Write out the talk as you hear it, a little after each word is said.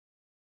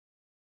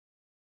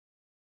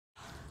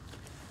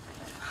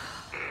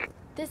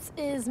This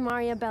is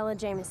Maria Bella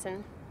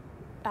Jameson,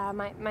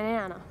 my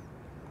Nana.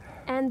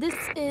 And this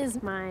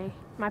is my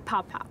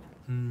pop-pop.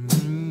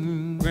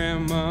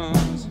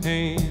 Grandma's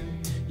hand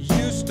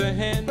used to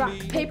hand Rock,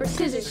 paper,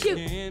 scissors, shoot!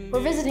 We're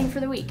visiting for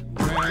the week.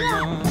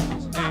 I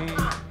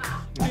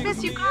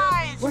miss you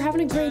guys. We're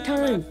having a great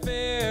time.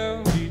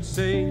 She'd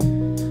say,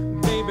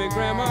 baby,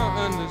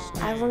 Grandma understands.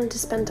 I wanted to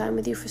spend time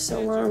with you for so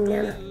long,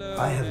 Nana.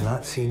 I have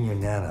not seen your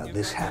Nana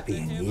this happy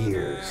in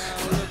years.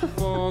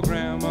 For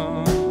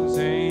Grandma's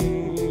hand.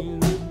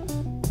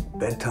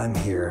 Bedtime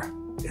here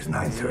is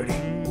 9:30.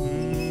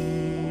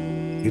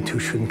 You two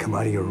shouldn't come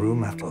out of your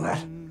room after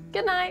that.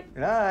 Good night.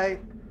 Good night.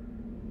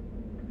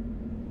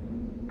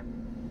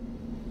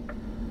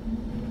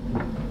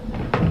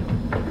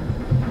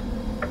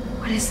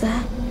 What is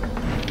that?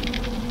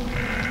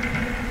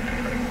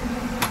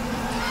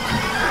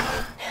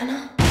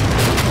 Nana?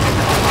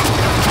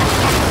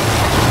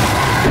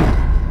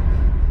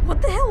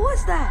 What the hell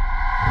was that?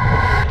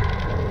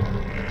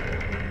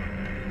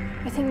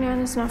 I think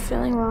Nana's not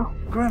feeling well.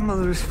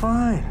 Grandmother is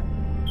fine.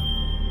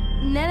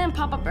 Nana and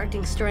Pop-Up are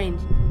acting strange.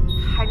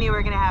 I knew we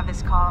were gonna have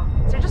this call.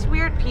 They're just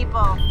weird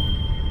people.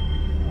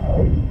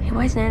 Hey,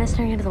 why is Nana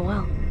staring into the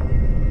well?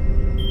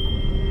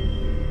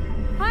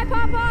 Hi,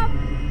 Pop-Up!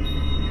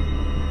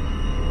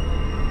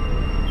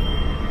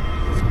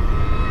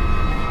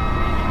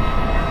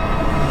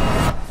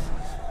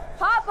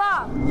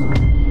 Pop-Up!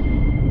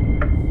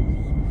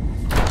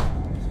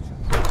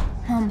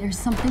 Mom, there's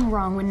something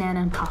wrong with Nana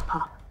and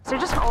Pop-Up. They're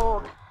just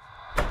old.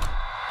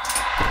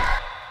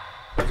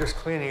 We're just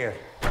cleaning it.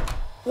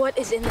 What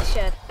is in the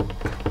shed?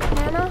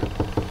 Nana?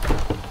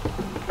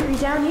 Are you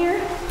down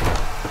here?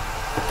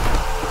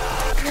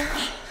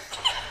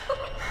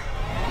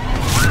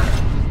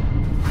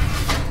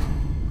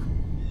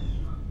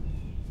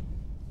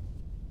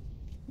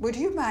 Would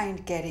you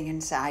mind getting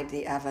inside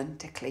the oven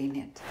to clean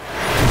it?